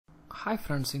Hi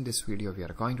friends, in this video we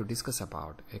are going to discuss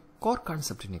about a core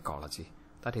concept in ecology,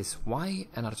 that is why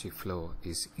energy flow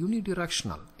is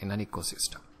unidirectional in an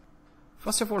ecosystem.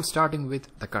 First of all, starting with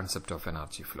the concept of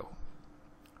energy flow.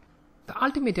 The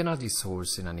ultimate energy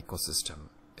source in an ecosystem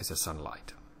is the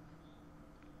sunlight.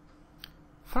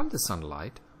 From the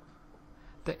sunlight,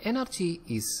 the energy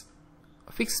is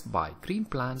fixed by green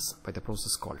plants by the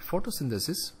process called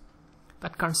photosynthesis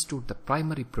that constitute the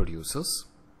primary producers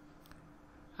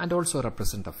and also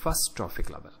represent the first trophic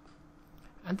level.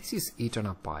 And this is eaten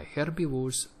up by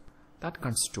herbivores that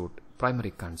constitute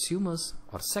primary consumers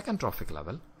or second trophic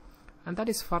level, and that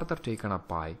is further taken up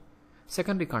by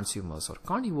secondary consumers or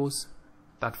carnivores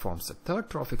that forms the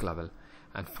third trophic level,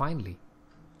 and finally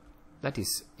that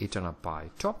is eaten up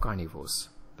by top carnivores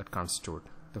that constitute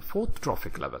the fourth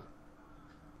trophic level.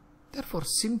 Therefore,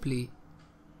 simply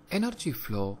energy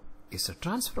flow is a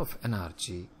transfer of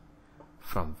energy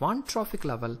from one trophic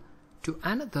level to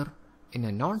another in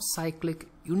a non-cyclic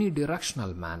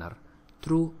unidirectional manner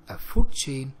through a food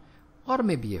chain or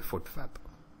maybe a food web.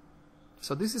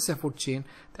 So this is a food chain.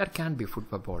 There can be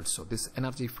food web also. This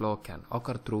energy flow can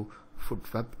occur through food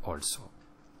web also.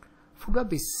 Food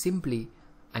web is simply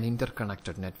an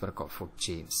interconnected network of food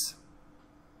chains.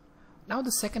 Now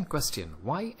the second question,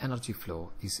 why energy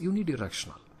flow is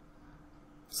unidirectional?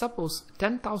 Suppose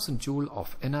 10,000 joule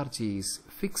of energy is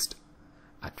fixed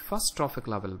at first trophic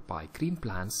level by green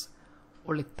plants,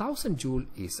 only 1000 joule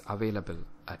is available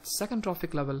at second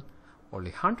trophic level, only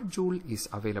 100 joule is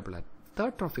available at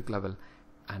third trophic level,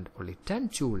 and only 10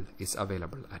 joule is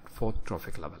available at fourth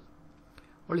trophic level.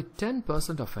 Only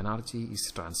 10% of energy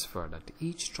is transferred at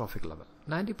each trophic level.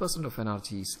 90% of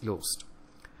energy is lost.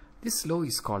 This law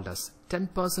is called as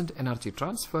 10% energy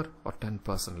transfer or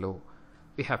 10% law.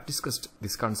 We have discussed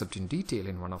this concept in detail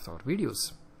in one of our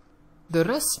videos. The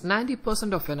rest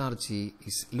 90% of energy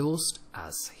is lost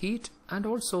as heat, and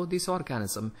also this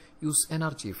organism use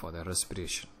energy for their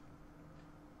respiration.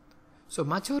 So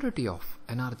majority of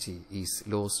energy is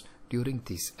lost during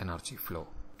this energy flow.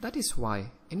 That is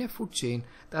why in a food chain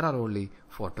there are only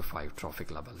 4 to 5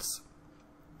 trophic levels.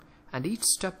 And each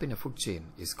step in a food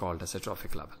chain is called as a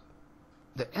trophic level.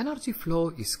 The energy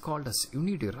flow is called as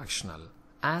unidirectional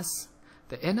as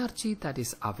the energy that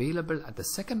is available at the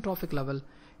second trophic level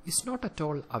is not at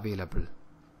all available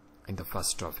in the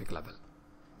first trophic level.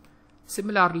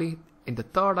 Similarly, in the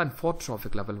third and fourth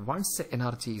trophic level, once the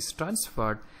energy is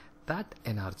transferred, that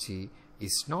energy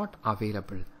is not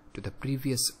available to the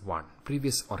previous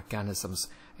organisms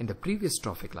in the previous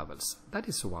trophic levels. That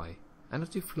is why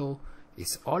energy flow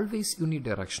is always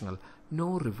unidirectional.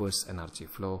 No reverse energy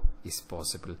flow is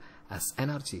possible, as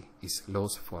energy is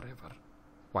lost forever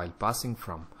while passing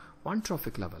from one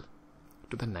trophic level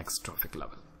to the next trophic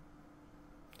level.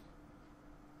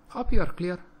 Hope you are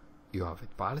clear. You are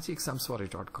with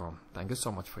biologyexamstory.com. Thank you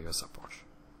so much for your support.